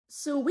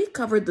So we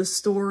covered the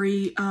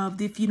story of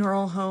the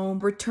funeral home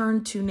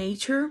Return to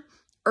Nature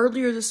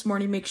earlier this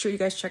morning. Make sure you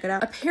guys check it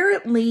out.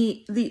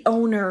 Apparently, the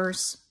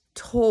owners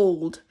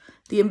told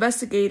the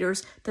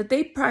investigators that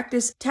they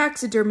practiced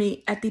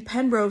taxidermy at the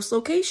Penrose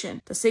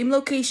location, the same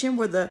location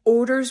where the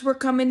orders were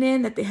coming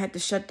in that they had to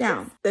shut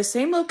down, the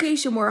same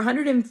location where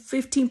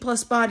 115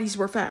 plus bodies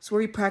were found. It's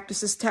where he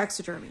practices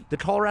taxidermy. The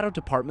Colorado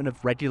Department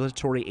of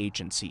Regulatory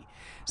Agency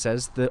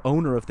says the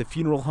owner of the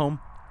funeral home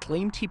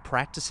claimed he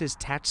practices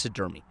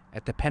taxidermy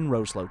at the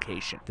Penrose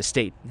location. The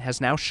state has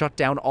now shut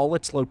down all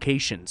its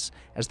locations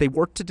as they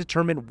work to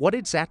determine what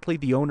exactly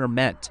the owner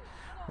meant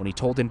when he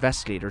told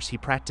investigators he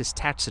practiced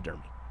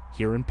taxidermy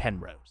here in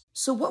Penrose.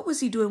 So what was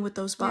he doing with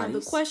those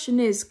bodies? The question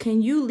is,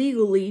 can you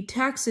legally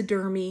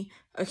taxidermy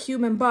a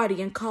human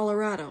body in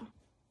Colorado?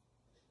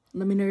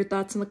 Let me know your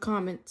thoughts in the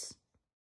comments.